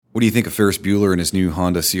What do you think of Ferris Bueller and his new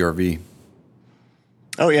Honda CR-V?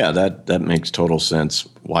 Oh, yeah, that makes total sense.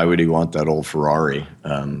 Why would he want that old Ferrari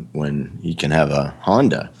when he can have a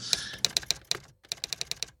Honda?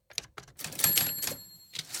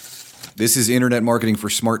 This is Internet Marketing for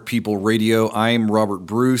Smart People Radio. I'm Robert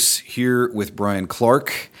Bruce here with Brian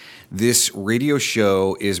Clark. This radio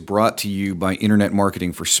show is brought to you by Internet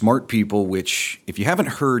Marketing for Smart People, which, if you haven't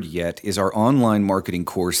heard yet, is our online marketing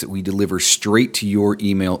course that we deliver straight to your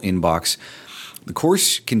email inbox. The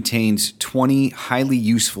course contains 20 highly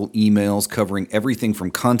useful emails covering everything from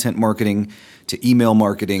content marketing to email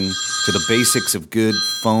marketing to the basics of good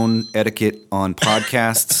phone etiquette on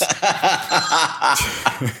podcasts.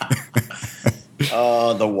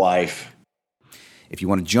 Oh, the wife. If you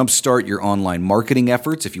want to jumpstart your online marketing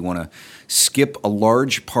efforts, if you want to skip a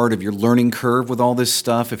large part of your learning curve with all this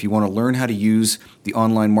stuff, if you want to learn how to use the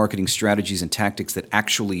online marketing strategies and tactics that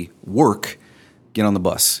actually work, get on the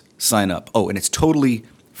bus. Sign up. Oh, and it's totally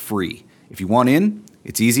free. If you want in,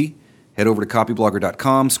 it's easy. Head over to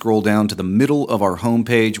copyblogger.com, scroll down to the middle of our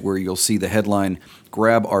homepage where you'll see the headline,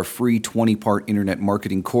 grab our free 20-part internet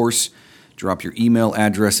marketing course, drop your email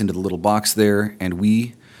address into the little box there, and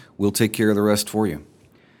we will take care of the rest for you.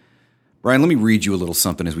 Brian, let me read you a little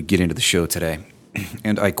something as we get into the show today.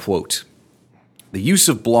 And I quote, "The use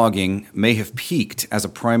of blogging may have peaked as a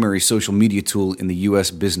primary social media tool in the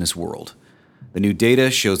U.S. business world. The new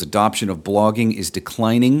data shows adoption of blogging is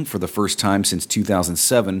declining for the first time since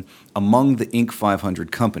 2007 among the Inc.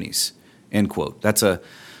 500 companies." End quote.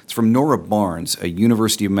 It's from Nora Barnes, a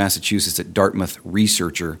University of Massachusetts at Dartmouth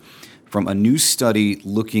researcher, from a new study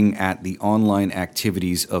looking at the online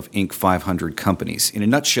activities of Inc. 500 companies. In a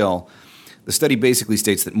nutshell, the study basically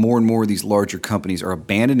states that more and more of these larger companies are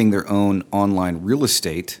abandoning their own online real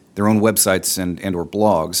estate, their own websites and or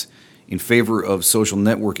blogs, in favor of social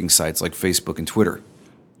networking sites like Facebook and Twitter.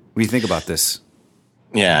 What do you think about this?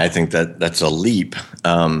 Yeah, I think that's a leap.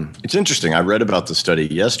 It's interesting. I read about the study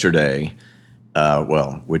yesterday,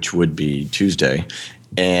 which would be Tuesday,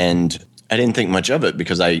 and I didn't think much of it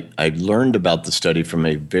because I learned about the study from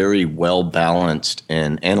a very well-balanced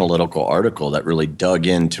and analytical article that really dug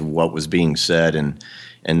into what was being said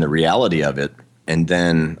and the reality of it. And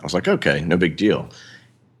then I was like, okay, no big deal.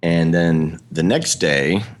 And then the next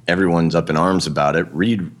day, everyone's up in arms about it.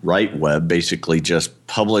 Read Write Web basically just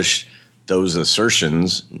published those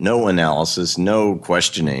assertions, no analysis, no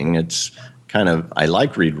questioning. It's kind of, I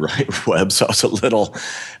like Read Write Web, so I was a little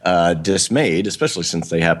dismayed, especially since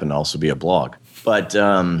they happen to also be a blog. But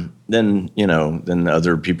then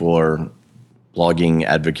other people are blogging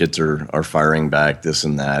advocates are firing back this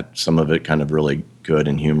and that. Some of it kind of really good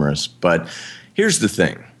and humorous. But here's the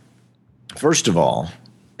thing. First of all,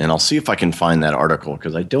 and I'll see if I can find that article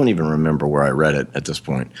because I don't even remember where I read it at this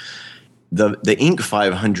point. The Inc.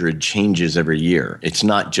 500 changes every year. It's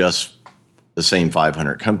not just the same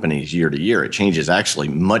 500 companies year to year. It changes actually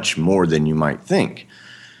much more than you might think.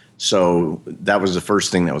 So that was the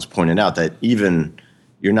first thing that was pointed out, that even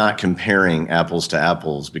you're not comparing apples to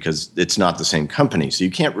apples because it's not the same company. So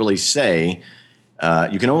you can't really say,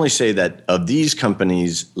 you can only say that of these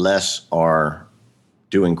companies, less are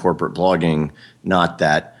doing corporate blogging, not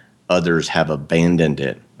that others have abandoned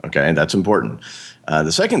it. Okay, that's important.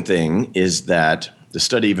 The second thing is that the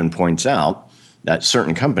study even points out that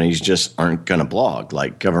certain companies just aren't going to blog,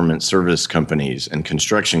 like government service companies and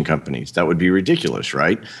construction companies. That would be ridiculous,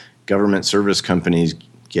 right? Government service companies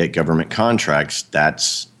get government contracts.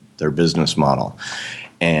 That's their business model.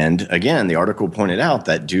 And again, the article pointed out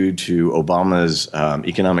that due to Obama's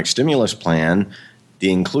economic stimulus plan,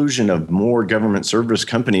 the inclusion of more government service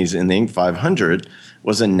companies in the Inc. 500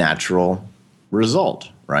 was a natural result,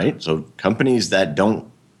 right? So companies that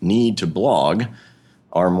don't need to blog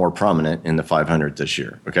are more prominent in the 500 this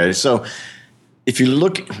year. Okay, so if you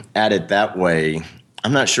look at it that way,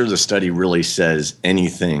 I'm not sure the study really says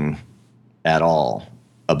anything at all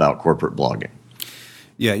about corporate blogging.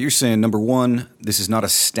 Yeah, you're saying, number one, this is not a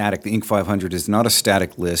static, the Inc. 500 is not a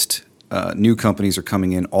static list. New companies are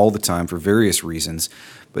coming in all the time for various reasons.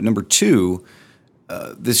 But number two,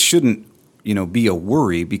 this shouldn't be a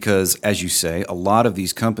worry because, as you say, a lot of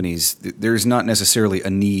these companies, there's not necessarily a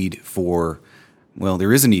need for,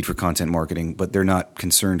 there is a need for content marketing, but they're not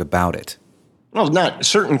concerned about it. Well, not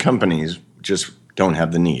certain companies just don't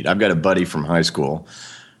have the need. I've got a buddy from high school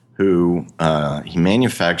who he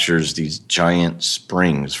manufactures these giant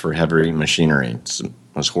springs for heavy machinery. It's the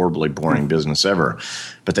most horribly boring business ever.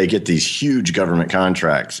 But they get these huge government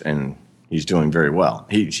contracts, and he's doing very well.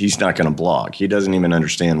 He's not going to blog. He doesn't even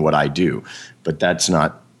understand what I do. But that's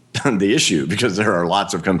not the issue because there are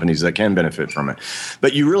lots of companies that can benefit from it.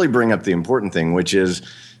 But you really bring up the important thing, which is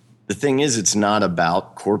the thing is, it's not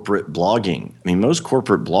about corporate blogging. I mean, most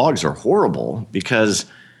corporate blogs are horrible because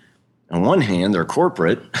on one hand, they're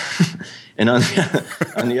corporate. And on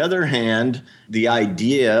the other hand, the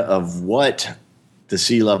idea of what the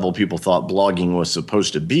C-level people thought blogging was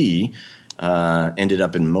supposed to be ended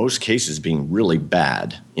up in most cases being really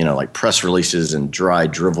bad, like press releases and dry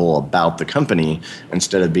drivel about the company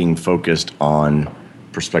instead of being focused on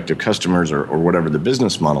prospective customers or whatever the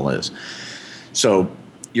business model is. So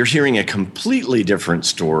you're hearing a completely different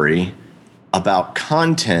story about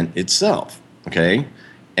content itself, okay?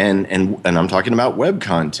 And I'm talking about web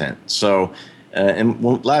content. So,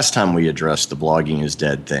 last time we addressed the blogging is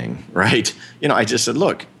dead thing, right? I just said,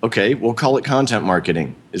 look, okay, we'll call it content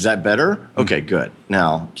marketing. Is that better? Okay, good.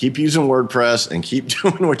 Now, keep using WordPress and keep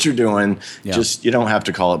doing what you're doing. Yeah. Just, you don't have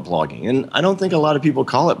to call it blogging. And I don't think a lot of people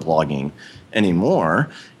call it blogging anymore.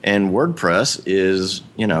 And WordPress is,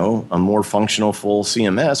 a more functional full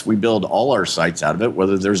CMS. We build all our sites out of it,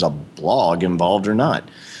 whether there's a blog involved or not.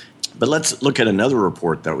 But let's look at another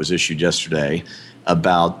report that was issued yesterday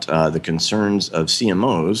about the concerns of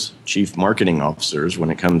CMOs, chief marketing officers, when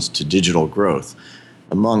it comes to digital growth.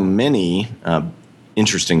 Among many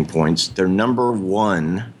interesting points, their number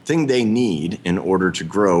one thing they need in order to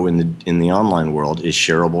grow in the online world is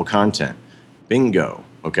shareable content. Bingo,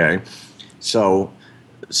 okay? So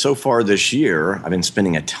far this year, I've been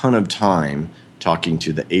spending a ton of time talking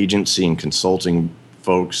to the agency and consulting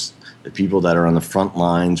folks, the people that are on the front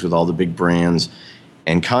lines with all the big brands,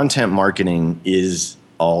 and content marketing is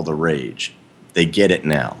all the rage. They get it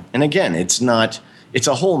now. And again, it's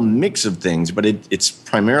a whole mix of things, but it's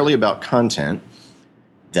primarily about content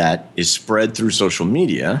that is spread through social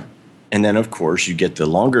media. And then, of course, you get the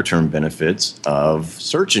longer term benefits of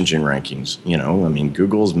search engine rankings.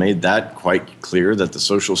 Google's made that quite clear that the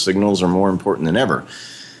social signals are more important than ever.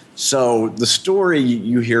 So the story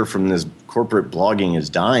you hear from this corporate blogging is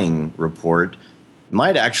dying report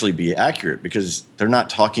might actually be accurate because they're not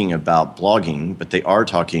talking about blogging, but they are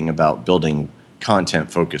talking about building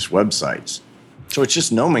content-focused websites. So it's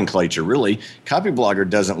just nomenclature, really. Copyblogger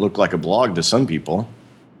doesn't look like a blog to some people,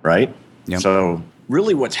 right? Yep. So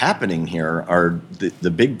really what's happening here are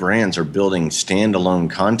the big brands are building standalone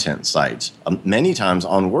content sites, many times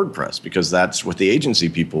on WordPress, because that's what the agency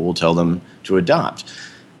people will tell them to adopt.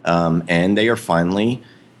 And they are finally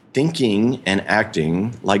thinking and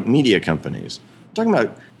acting like media companies. I'm talking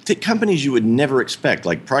about companies you would never expect,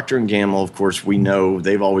 like Procter & Gamble. Of course, we know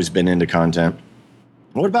they've always been into content.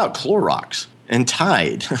 What about Clorox and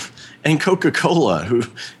Tide and Coca-Cola,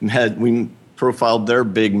 we profiled their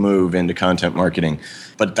big move into content marketing?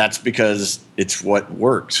 But that's because it's what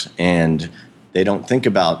works. And they don't think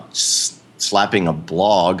about slapping a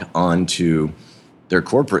blog onto their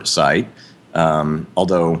corporate site,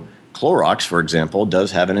 although Clorox, for example,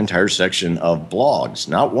 does have an entire section of blogs,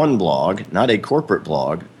 not one blog, not a corporate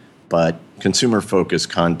blog, but consumer-focused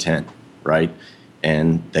content, right?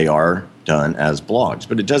 And they are done as blogs,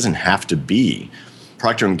 but it doesn't have to be.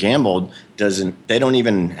 Procter & Gamble they don't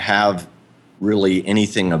even have really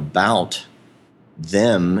anything about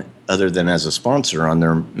them other than as a sponsor on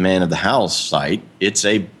their Man of the House site. It's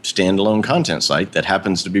a standalone content site that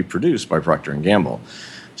happens to be produced by Procter & Gamble.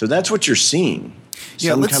 So that's what you're seeing.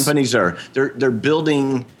 Some companies they're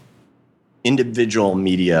building individual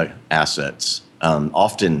media assets,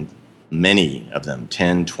 often many of them,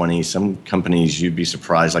 10, 20. Some companies, you'd be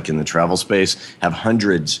surprised, like in the travel space, have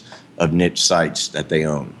hundreds of niche sites that they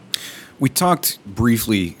own. We talked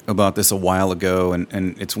briefly about this a while ago,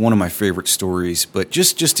 and it's one of my favorite stories. But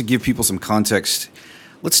just to give people some context,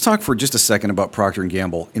 let's talk for just a second about Procter &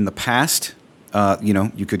 Gamble. In the past,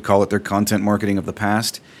 you could call it their content marketing of the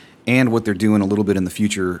past, and what they're doing a little bit in the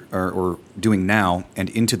future, or doing now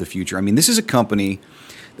and into the future. I mean, this is a company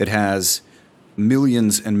that has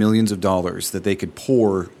millions and millions of dollars that they could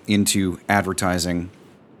pour into advertising,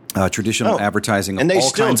 traditional advertising of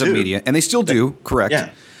all kinds of media. And they still do, correct.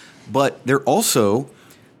 Yeah. But they're also,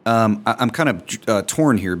 I'm kind of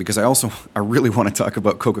torn here because I really want to talk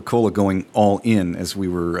about Coca-Cola going all in, as we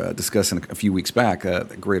were discussing a few weeks back, a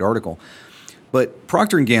great article. But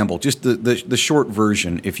Procter & Gamble, just the short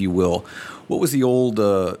version, if you will, what was the old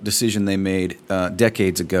decision they made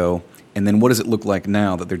decades ago, and then what does it look like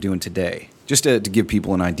now that they're doing today? Just to give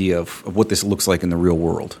people an idea of what this looks like in the real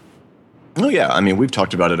world. Oh, yeah. I mean, we've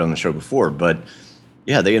talked about it on the show before, but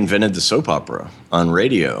yeah, they invented the soap opera on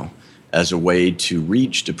radio as a way to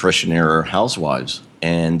reach Depression-era housewives.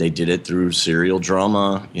 And they did it through serial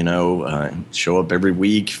drama, show up every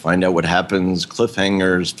week, find out what happens,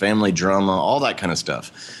 cliffhangers, family drama, all that kind of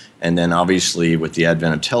stuff. And then obviously with the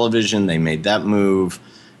advent of television, they made that move.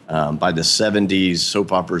 By the 70s,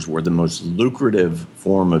 soap operas were the most lucrative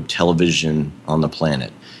form of television on the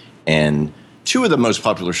planet. And two of the most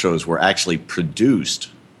popular shows were actually produced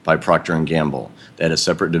by Procter & Gamble. They had a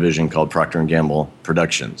separate division called Procter & Gamble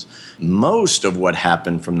Productions. Most of what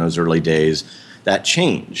happened from those early days, that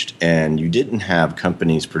changed. And you didn't have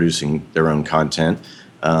companies producing their own content.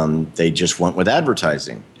 They just went with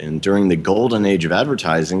advertising. And during the golden age of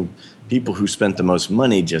advertising, people who spent the most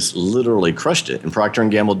money just literally crushed it. And Procter &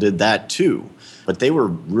 Gamble did that too. But they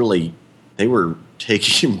were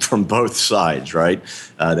taking from both sides, right?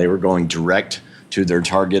 They were going direct to their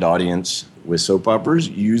target audience with soap operas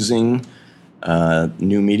using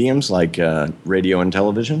new mediums like radio and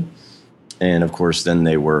television. And of course, then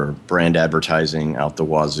they were brand advertising out the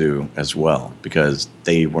wazoo as well, because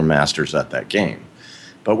they were masters at that game.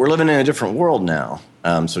 But we're living in a different world now.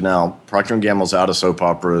 So now Procter & Gamble's out of soap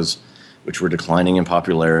operas, which were declining in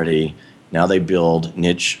popularity. Now they build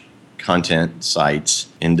niche content sites,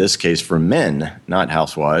 in this case for men, not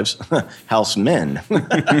housewives, house men,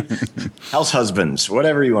 house husbands,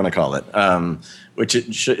 whatever you want to call it, which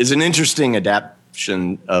is an interesting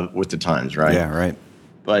adaptation with the times, right? Yeah, right.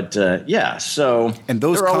 But so and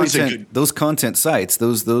those content sites,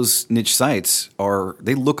 those niche sites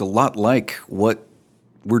they look a lot like what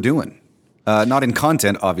we're doing. Not in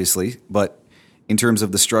content, obviously, but in terms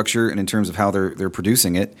of the structure and in terms of how they're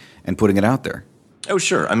producing it and putting it out there. Oh,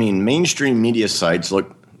 sure. I mean, mainstream media sites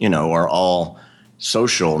are all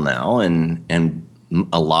social now, and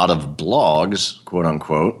a lot of blogs, quote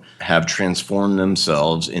unquote, have transformed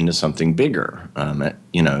themselves into something bigger.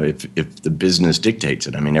 If the business dictates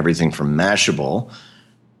it. I mean, everything from Mashable,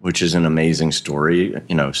 which is an amazing story.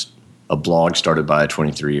 A blog started by a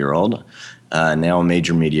 23-year-old, now a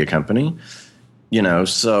major media company.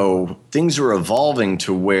 So things are evolving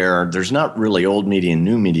to where there's not really old media and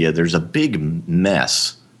new media. There's a big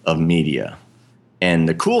mess of media. And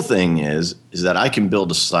the cool thing is that I can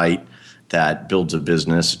build a site that builds a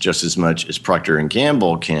business just as much as Procter &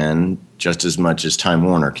 Gamble can, just as much as Time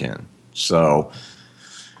Warner can. So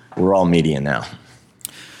we're all media now.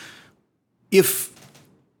 If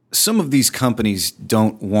some of these companies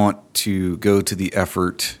don't want to go to the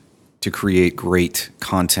effort to create great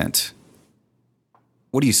content,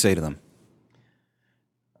 what do you say to them?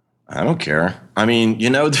 I don't care. I mean,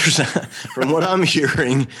 there's from what I'm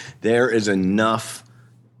hearing, there is enough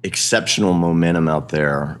exceptional momentum out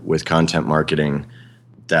there with content marketing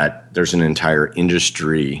that there's an entire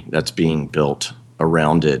industry that's being built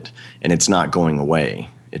around it, and it's not going away.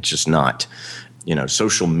 It's just not.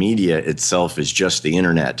 Social media itself is just the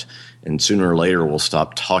internet, and sooner or later we'll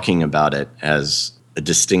stop talking about it as a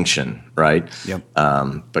distinction, right? Yep.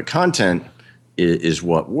 But content is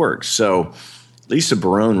what works. So Lisa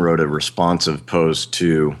Barone wrote a responsive post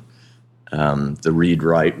to the Read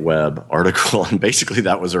Write Web article, and basically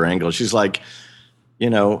that was her angle. She's like, you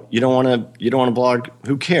don't want to blog.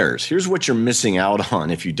 Who cares? Here's what you're missing out on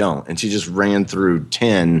if you don't. And she just ran through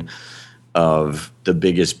 10 of the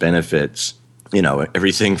biggest benefits.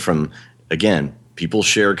 Everything from, again, people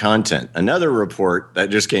share content. Another report that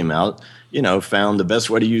just came out, found the best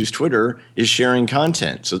way to use Twitter is sharing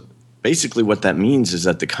content. So basically what that means is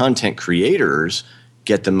that the content creators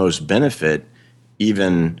get the most benefit,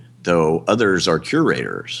 even though others are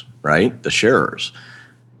curators, right? The sharers.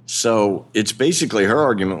 So it's basically, her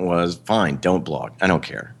argument was, fine, don't blog. I don't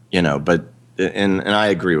care, but I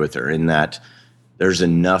agree with her in that there's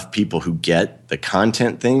enough people who get the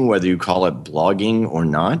content thing, whether you call it blogging or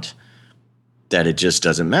not, that it just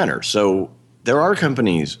doesn't matter. So there are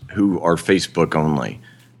companies who are Facebook only.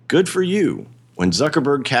 Good for you. When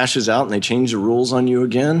Zuckerberg cashes out and they change the rules on you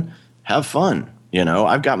again, have fun.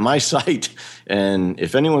 I've got my site, and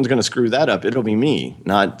if anyone's going to screw that up, it'll be me,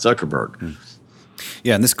 not Zuckerberg.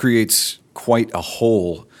 Yeah, and this creates quite a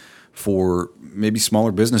hole for maybe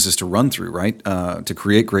smaller businesses to run through, right? To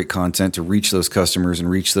create great content, to reach those customers and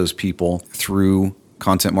reach those people through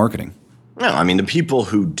content marketing. No, I mean, the people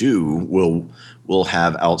who do will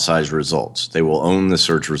have outsized results. They will own the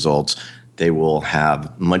search results. They will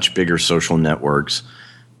have much bigger social networks,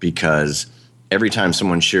 because every time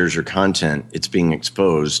someone shares your content, it's being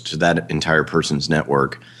exposed to that entire person's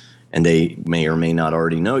network, and they may or may not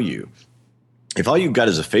already know you. If all you've got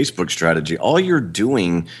is a Facebook strategy, all you're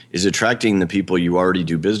doing is attracting the people you already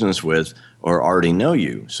do business with or already know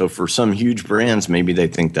you. So for some huge brands, maybe they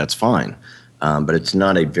think that's fine, but it's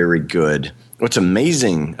not a very good. What's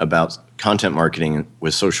amazing about content marketing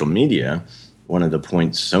with social media, one of the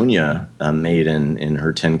points Sonia made in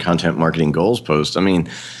her 10 content marketing goals post, I mean,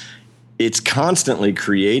 it's constantly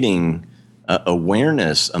creating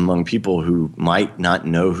awareness among people who might not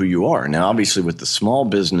know who you are. Now, obviously, with the small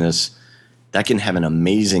business, that can have an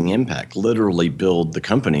amazing impact, literally build the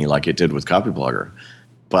company like it did with Copyblogger.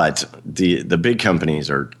 But the big companies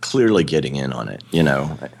are clearly getting in on it, you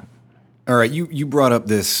know. All right, you brought up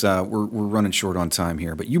this, we're running short on time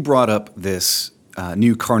here, but you brought up this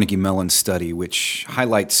new Carnegie Mellon study, which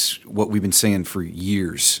highlights what we've been saying for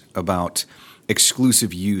years about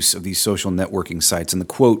exclusive use of these social networking sites. And the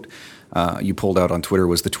quote you pulled out on Twitter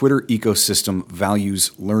was, "The Twitter ecosystem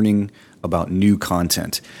values learning about new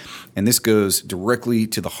content." And this goes directly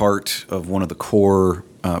to the heart of one of the core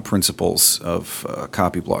principles of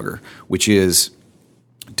Copyblogger, which is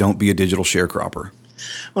don't be a digital sharecropper.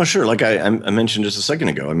 Well, sure. Like I mentioned just a second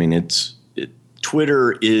ago, I mean,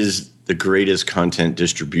 Twitter is the greatest content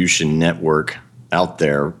distribution network out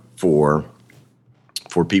there for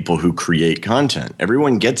people who create content.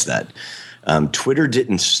 Everyone gets that. Twitter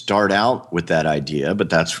didn't start out with that idea, but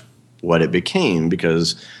that's what it became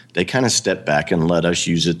because they kind of stepped back and let us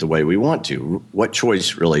use it the way we want to. What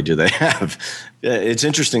choice really do they have? It's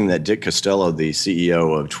interesting that Dick Costolo, the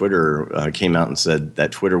CEO of Twitter, came out and said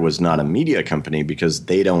that Twitter was not a media company because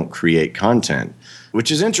they don't create content,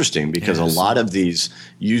 which is interesting because a lot of these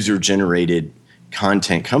user-generated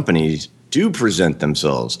content companies do present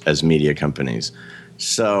themselves as media companies.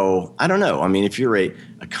 So I don't know. I mean, if you're a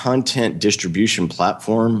content distribution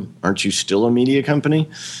platform, aren't you still a media company?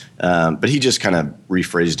 But he just kind of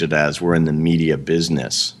rephrased it as we're in the media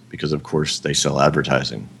business because, of course, they sell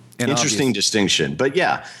advertising. Interesting distinction. But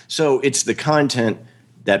yeah, so it's the content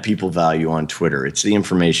that people value on Twitter. It's the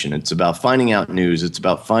information. It's about finding out news. It's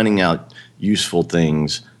about finding out useful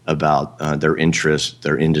things about their interests,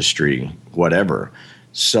 their industry, whatever.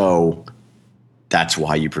 So that's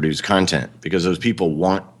why you produce content, because those people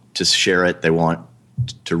want to share it, they want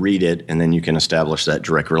to read it, and then you can establish that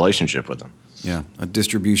direct relationship with them. Yeah, a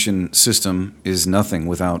distribution system is nothing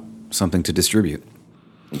without something to distribute.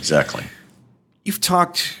 Exactly. You've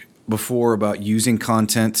talked before about using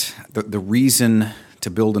content, the reason to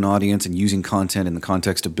build an audience and using content in the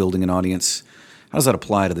context of building an audience. How does that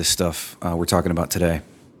apply to this stuff we're talking about today?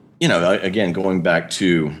 You know, again, going back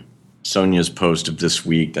to Sonia's post of this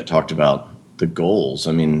week that talked about the goals.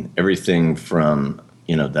 I mean, everything from,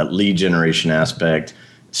 you know, that lead generation aspect,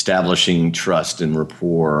 establishing trust and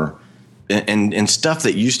rapport, and stuff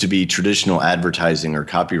that used to be traditional advertising or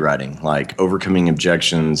copywriting, like overcoming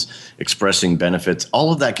objections, expressing benefits.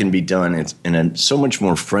 All of that can be done in a so much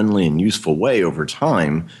more friendly and useful way over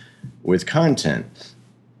time with content.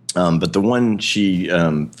 But the one she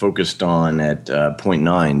focused on at point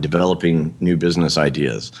 9, developing new business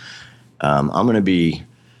ideas. I'm going to be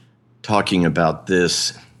talking about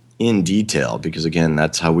this in detail because, again,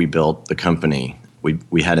 that's how we built the company.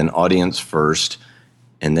 We had an audience first,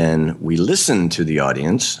 and then we listened to the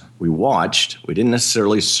audience. We watched. We didn't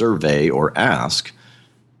necessarily survey or ask,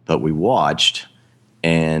 but we watched,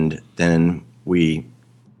 and then we,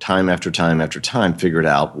 time after time after time, figured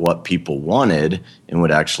out what people wanted and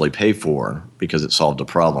would actually pay for because it solved a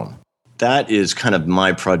problem. That is kind of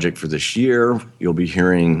my project for this year. You'll be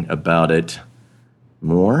hearing about it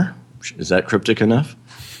more. Is that cryptic enough?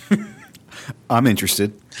 I'm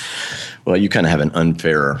interested. Well, you kind of have an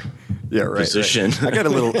unfair position. Right. I'll get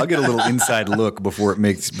a little inside look before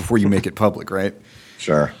you make it public, right?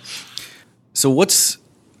 Sure. So what's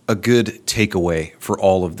a good takeaway for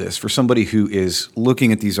all of this? For somebody who is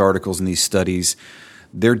looking at these articles and these studies,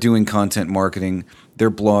 they're doing content marketing, they're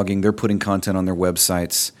blogging, they're putting content on their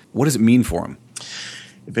websites. What does it mean for them?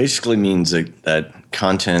 It basically means that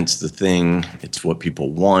content's the thing. It's what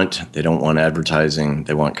people want. They don't want advertising.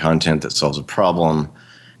 They want content that solves a problem.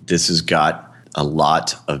 This has got a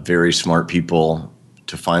lot of very smart people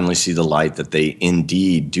to finally see the light that they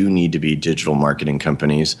indeed do need to be digital marketing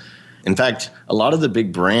companies. In fact, a lot of the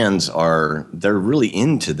big brands they're really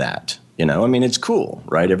into that. You know, I mean, it's cool,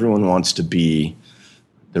 right? Everyone wants to be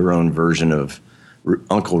their own version of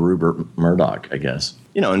Uncle Rupert Murdoch, I guess.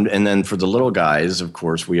 You know, and then for the little guys, of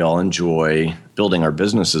course, we all enjoy building our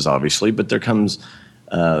businesses, obviously, but there comes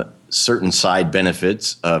certain side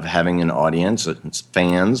benefits of having an audience,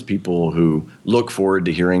 fans, people who look forward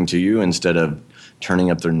to hearing to you instead of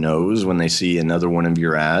turning up their nose when they see another one of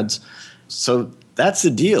your ads. So that's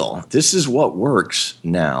the deal. This is what works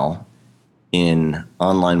now in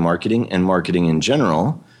online marketing and marketing in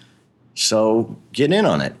general. So get in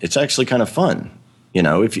on it. It's actually kind of fun. You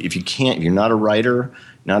know, if you're not a writer,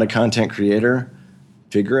 not a content creator,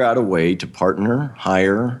 figure out a way to partner,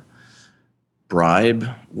 hire, bribe,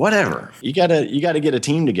 whatever. You gotta get a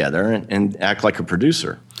team together and act like a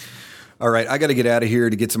producer. All right, I got to get out of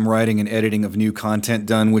here to get some writing and editing of new content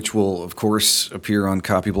done, which will, of course, appear on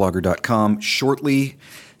copyblogger.com shortly.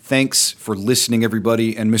 Thanks for listening,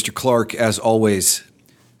 everybody. And Mr. Clark, as always,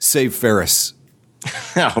 save Ferris.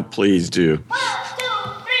 Oh, please do.